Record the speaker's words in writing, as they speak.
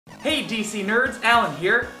Hey DC nerds, Alan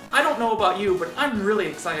here. I don't know about you, but I'm really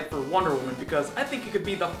excited for Wonder Woman because I think it could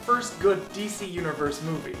be the first good DC Universe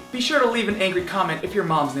movie. Be sure to leave an angry comment if your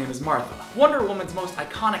mom's name is Martha. Wonder Woman's most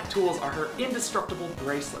iconic tools are her indestructible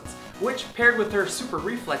bracelets, which paired with her super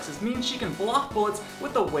reflexes means she can block bullets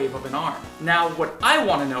with the wave of an arm. Now what I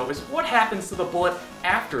want to know is what happens to the bullet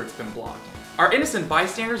after it's been blocked. Are innocent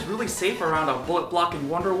bystanders really safe around a bullet-blocking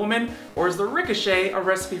Wonder Woman, or is the ricochet a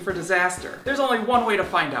recipe for disaster? There's only one way to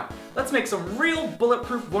find out. Let's make some real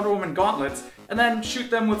bulletproof Wonder Woman gauntlets, and then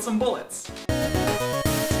shoot them with some bullets.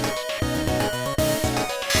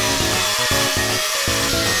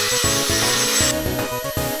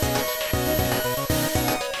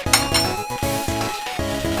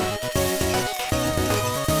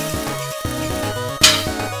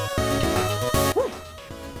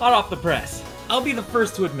 Hot off the press. I'll be the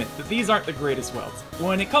first to admit that these aren't the greatest welds.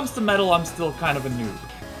 When it comes to metal, I'm still kind of a noob.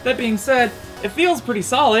 That being said, it feels pretty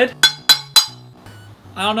solid.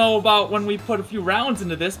 I don't know about when we put a few rounds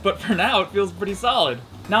into this, but for now it feels pretty solid.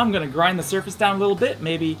 Now I'm gonna grind the surface down a little bit,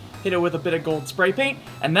 maybe hit it with a bit of gold spray paint,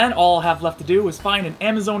 and then all I'll have left to do is find an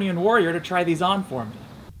Amazonian warrior to try these on for me.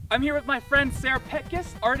 I'm here with my friend Sarah Petkis,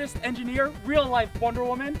 artist, engineer, real-life Wonder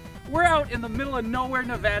Woman. We're out in the middle of nowhere,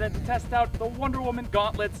 Nevada to test out the Wonder Woman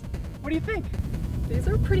gauntlets. What do you think? These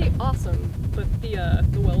are pretty awesome, but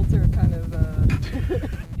the welds are kind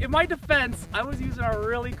of, In my defense, I was using a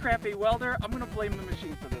really crappy welder. I'm gonna blame the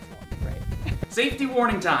machine for this one. Right. Safety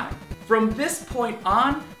warning time. From this point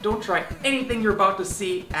on, don't try anything you're about to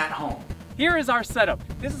see at home. Here is our setup.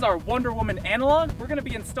 This is our Wonder Woman analog. We're gonna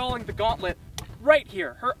be installing the gauntlet right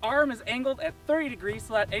here. Her arm is angled at 30 degrees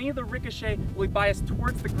so that any of the ricochet will be biased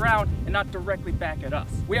towards the ground and not directly back at us.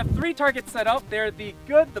 We have 3 targets set up. They're the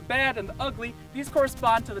good, the bad, and the ugly. These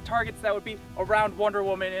correspond to the targets that would be around Wonder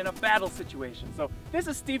Woman in a battle situation. So this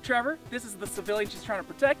is Steve Trevor. This is the civilian she's trying to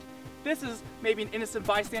protect. This is maybe an innocent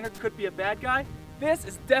bystander, could be a bad guy. This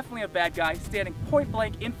is definitely a bad guy standing point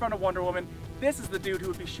blank in front of Wonder Woman. This is the dude who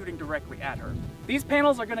would be shooting directly at her. These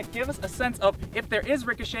panels are gonna give us a sense of if there is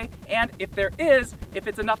ricochet, and if there is, if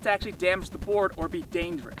it's enough to actually damage the board or be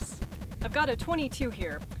dangerous. I've got a 22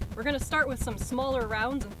 here. We're gonna start with some smaller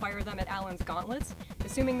rounds and fire them at Alan's gauntlets.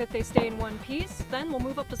 Assuming that they stay in one piece, then we'll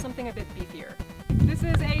move up to something a bit beefier. This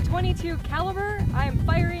is a 22 caliber. I am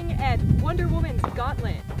firing at Wonder Woman's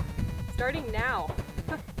gauntlet. Starting now.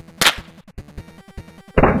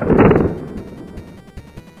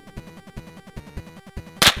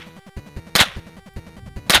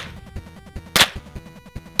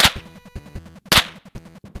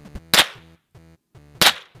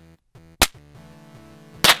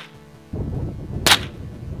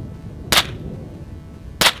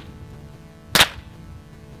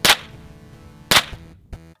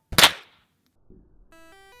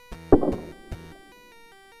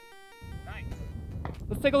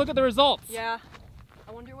 Let's take a look at the results. Yeah.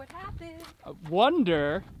 I wonder what happened. I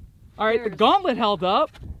wonder. All right, the There's- gauntlet held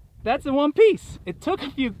up. That's in one piece. It took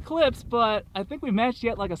a few clips, but I think we managed to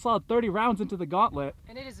get like a solid 30 rounds into the gauntlet.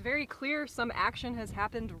 And it is very clear some action has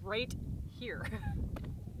happened right here.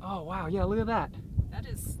 Oh wow, yeah, look at that.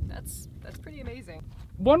 That's pretty amazing.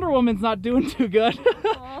 Wonder Woman's not doing too good.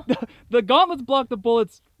 Aw. the gauntlets block the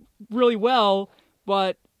bullets really well,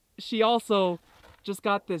 but she also just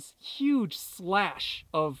got this huge slash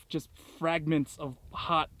of just fragments of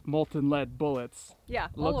hot molten lead bullets. Yeah,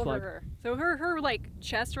 all Looks over like. her. So her like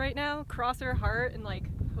chest right now, cross her heart and like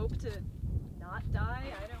hope to not die.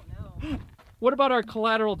 I don't know. What about our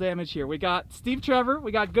collateral damage here? We got Steve Trevor,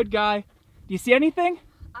 we got good guy. Do you see anything?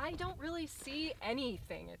 I don't really see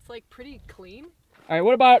anything. It's like pretty clean. All right,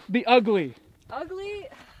 what about the ugly? Ugly.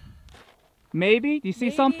 Maybe? Do you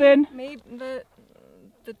see something? Maybe the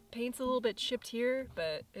paint's a little bit chipped here,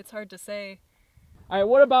 but it's hard to say. All right,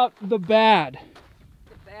 what about the bad?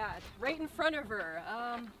 The bad. Right in front of her.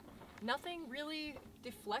 Nothing really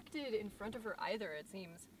deflected in front of her either, it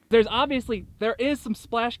seems. There is some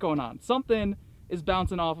splash going on. Something is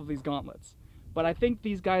bouncing off of these gauntlets. But I think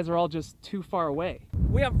these guys are all just too far away.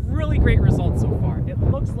 We have really great results so far. It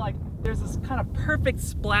looks like there's this kind of perfect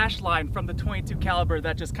splash line from the 22 caliber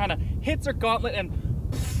that just kind of hits her gauntlet and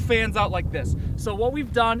fans out like this. So what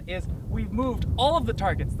we've done is we've moved all of the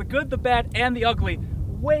targets, the good, the bad, and the ugly,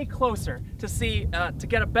 way closer to see, to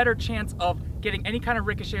get a better chance of getting any kind of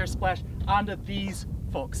ricochet or splash onto these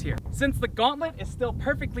folks here. Since the gauntlet is still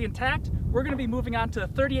perfectly intact, we're gonna be moving on to the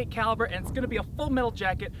 38 caliber, and it's gonna be a full metal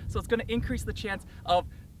jacket, so it's gonna increase the chance of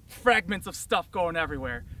fragments of stuff going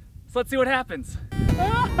everywhere. So let's see what happens.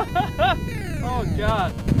 Oh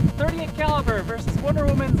God. 38 caliber versus Wonder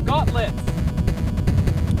Woman's gauntlets.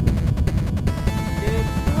 In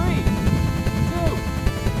 3,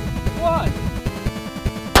 2,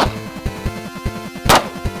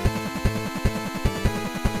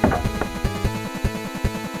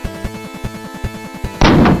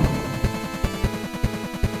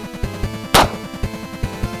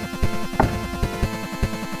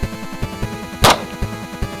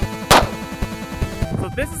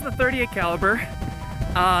 this is the 38 caliber.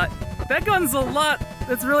 That gun's a lot,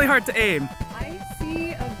 it's really hard to aim. I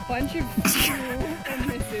see a bunch of and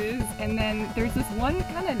misses, and then there's this one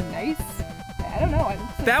kind of nice, I don't know.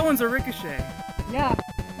 That one's a ricochet. Yeah.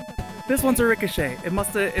 This one's a ricochet. It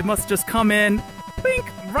must just come in, bink,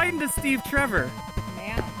 right into Steve Trevor.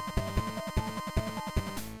 Man.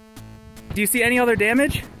 Do you see any other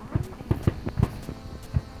damage?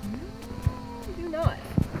 Do not.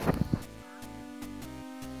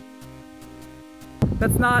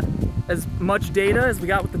 That's not as much data as we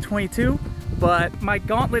got with the 22, but my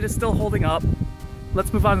gauntlet is still holding up.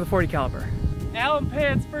 Let's move on to the 40 caliber. Alan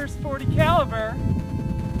Pant's first 40 caliber.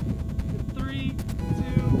 3, 2,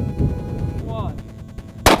 1.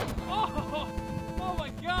 Oh my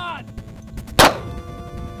God!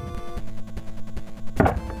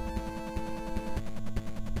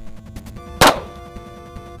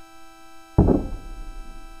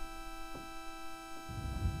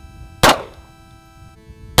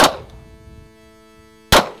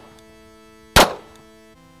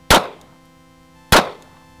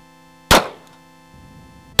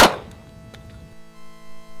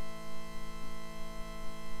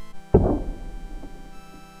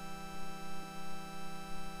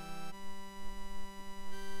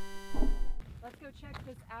 Let's go check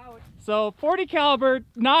this out. So 40 caliber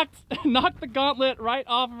knocked the gauntlet right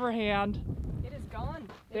off of her hand. It is gone.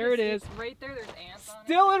 There it is. It's right there. There's ants on it.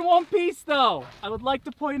 Still in one piece though, I would like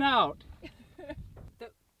to point out.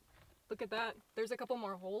 Look at that. There's a couple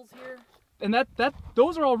more holes here. And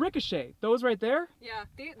those are all ricochet. Those right there? Yeah,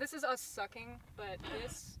 this is us sucking, but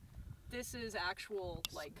this is actual,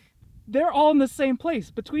 like... They're all in the same place.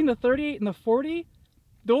 Between the 38 and the 40,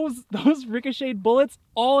 those ricocheted bullets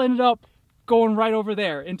all ended up going right over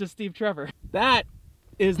there into Steve Trevor. That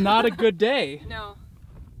is not a good day. No.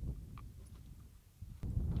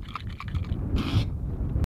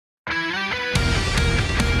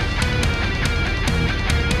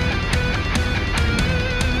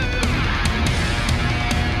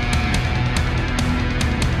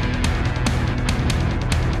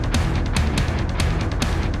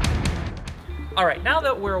 Alright, now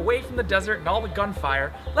that we're away from the desert and all the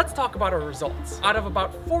gunfire, let's talk about our results. Out of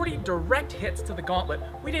about 40 direct hits to the gauntlet,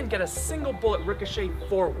 we didn't get a single bullet ricochet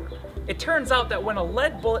forward. It turns out that when a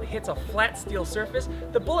lead bullet hits a flat steel surface,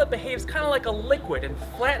 the bullet behaves kind of like a liquid and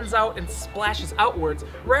flattens out and splashes outwards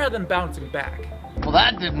rather than bouncing back. Well,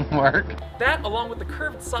 that didn't work. That, along with the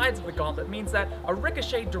curved sides of the gauntlet, means that a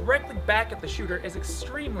ricochet directly back at the shooter is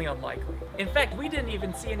extremely unlikely. In fact, we didn't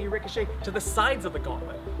even see any ricochet to the sides of the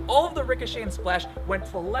gauntlet. All of the ricochet and splash went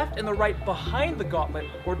to the left and the right behind the gauntlet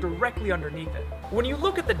or directly underneath it. When you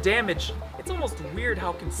look at the damage, it's almost weird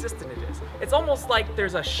how consistent it is. It's almost like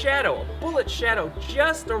there's a shadow, a bullet shadow,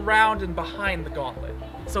 just around and behind the gauntlet.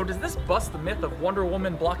 So does this bust the myth of Wonder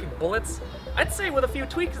Woman blocking bullets? I'd say with a few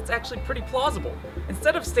tweaks it's actually pretty plausible.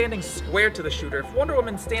 Instead of standing square to the shooter, if Wonder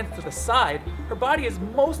Woman stands to the side, her body is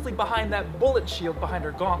mostly behind that bullet shield behind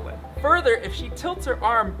her gauntlet. Further, if she tilts her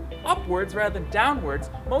arm upwards rather than downwards,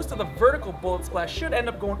 most of the vertical bullet splash should end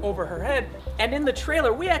up going over her head, and in the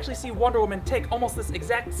trailer we actually see Wonder Woman take almost this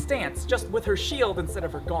exact stance, just with her shield instead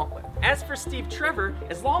of her gauntlet. As for Steve Trevor,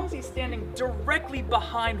 as long as he's standing directly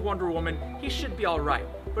behind Wonder Woman, he should be alright.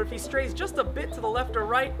 But if he strays just a bit to the left or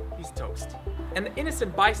right, he's toast. And the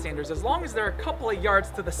innocent bystanders, as long as they're a couple of yards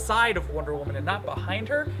to the side of Wonder Woman and not behind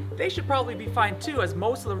her, they should probably be fine too, as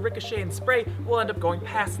most of the ricochet and spray will end up going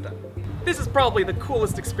past them. This is probably the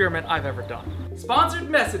coolest experiment I've ever done. Sponsored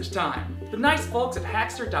message time! The nice folks at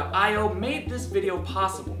Hackster.io made this video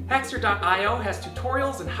possible. Hackster.io has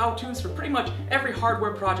tutorials and how-tos for pretty much every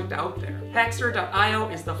hardware project out there. Hackster.io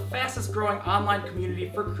is the fastest growing online community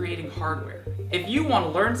for creating hardware. If you want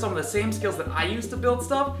to learn some of the same skills that I use to build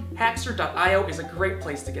stuff, Hackster.io is a great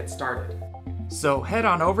place to get started. So head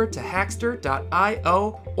on over to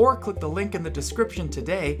Hackster.io or click the link in the description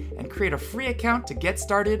today and create a free account to get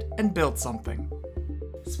started and build something.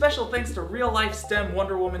 Special thanks to real-life STEM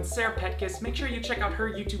Wonder Woman Sarah Petkus. Make sure you check out her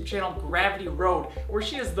YouTube channel Gravity Road, where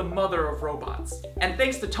she is the mother of robots. And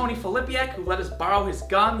thanks to Tony Filipiak, who let us borrow his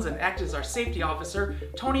guns and act as our safety officer.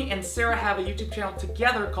 Tony and Sarah have a YouTube channel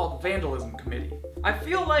together called Vandalism Committee. I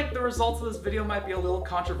feel like the results of this video might be a little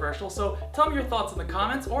controversial, so tell me your thoughts in the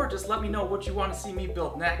comments, or just let me know what you want to see me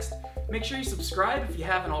build next. Make sure you subscribe if you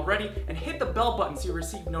haven't already, and hit the bell button so you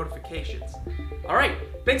receive notifications. Alright,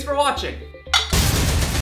 thanks for watching!